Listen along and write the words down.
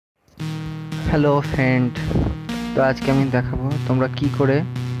Hello friend, তো আজকে আমি দেখাবো তোমরা কি করে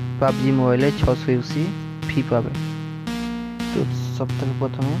পাবজি মোবাইলে 600 ইউসি ফ্রি পাবে। তো সব থেকে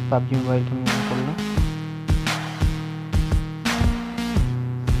প্রথমে পাবজি মোবাইলটা আমি অন করলাম,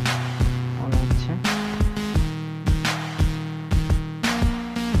 অন হচ্ছে।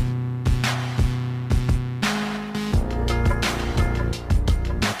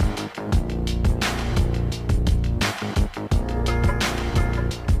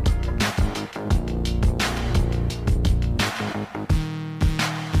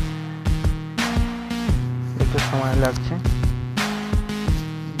 একটু সময় লাগছে,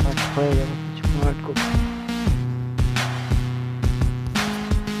 বাট হয়ে যাবে, কিছুক্ষণ ওয়েট করতে।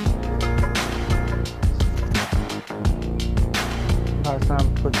 ভার্সন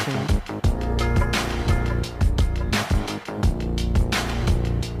আপডেট করছি না।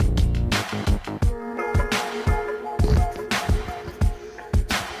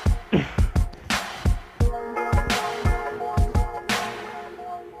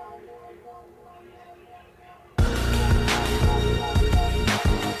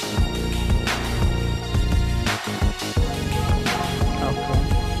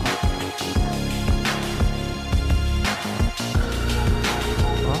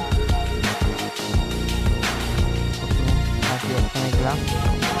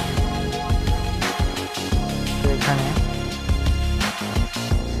 তো এখানে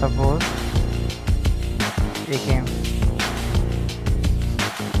সাপোজ এই গেম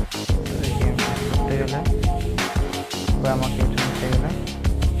করতে গেলে বা আমাকে এটা নিতে গেলে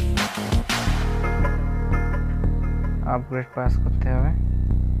আপগ্রেড পাস করতে হবে।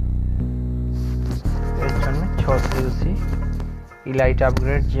 এর জন্য 600 ইউসি ইলাইট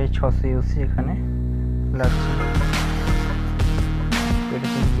আপগ্রেড, যে 600 ইউসি এখানে লাগছে। এটা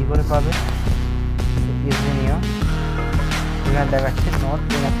তুমি কী করে পাবে? ইউসি নিও, এখানে দেখাচ্ছে নট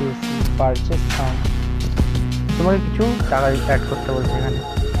ইনাফ ইউসি পারচেস সাম। তোমাকে কিছু টাকা অ্যাড করতে বলছে, এখানে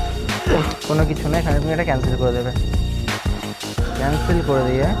কোনো কিছু না, এখানে তুমি এটা ক্যান্সেল করে দেবে। ক্যান্সেল করে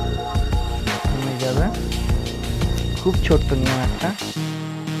দিয়ে তুমি যাবে, খুব ছোট্ট নিয়ম একটা,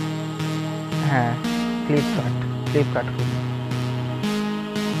 হ্যাঁ ফ্লিপকার্ট খুলবে।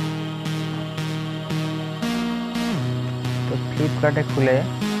 তো ফ্লিপকার্টে খুলে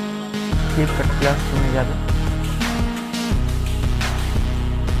ফ্লিপকার্ট প্লাস তুমি যাবে,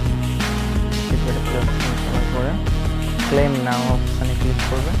 ফ্লিপকার্টে প্লাস করার পরে ক্লেম নাও অপশানে ক্লিক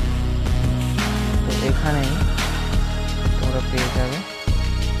করবে। তো এখানেই তোমরা পেয়ে যাবে,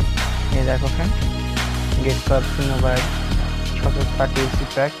 এই দেখো ফ্রেন্ড, গেট পাবজি মোবাইল 660 ইউসি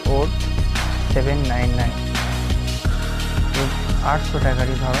প্যাক ওর 799। তো 800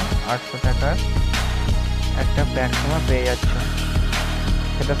 টাকারই ধরো, 800 টাকার একটা প্যাক তোমরা পেয়ে যাচ্ছ,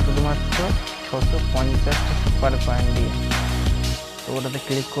 সেটা শুধুমাত্র 650 সুপার কয়েন দিয়ে। তো ওটাতে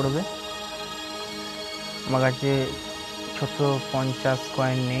ক্লিক করবে। আমার কাছে 650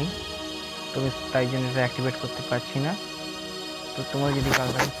 কয়েন নেই, তবে তাই জন্য এটা অ্যাক্টিভেট করতে পারছি না। তো তোমার যদি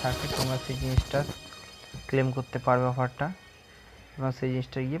কারোর কাছে থাকে, তোমরা সেই জিনিসটা ক্লেম করতে পারবে অফারটা, এবং সেই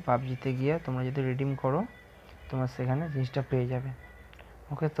জিনিসটা গিয়ে পাবজিতে গিয়ে তোমরা যদি রিডিম করো, তোমরা সেখানে জিনিসটা পেয়ে যাবে।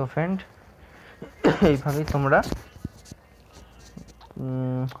 ওকে, তো ফ্রেন্ড, এইভাবেই তোমরা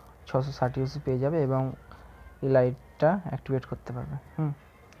 660 ইউসি পেয়ে যাবে এবং এই লাইটটা অ্যাক্টিভেট করতে পারবে।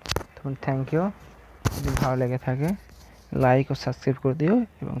 তখন থ্যাংক ইউ। যদি ভালো লেগে থাকে লাইক ও সাবস্ক্রাইব করে দিও,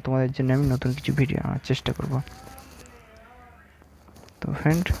 এবং তোমাদের জন্য আমি নতুন কিছু ভিডিও আনার চেষ্টা করব। তো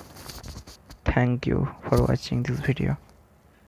friend, thank you for watching this video.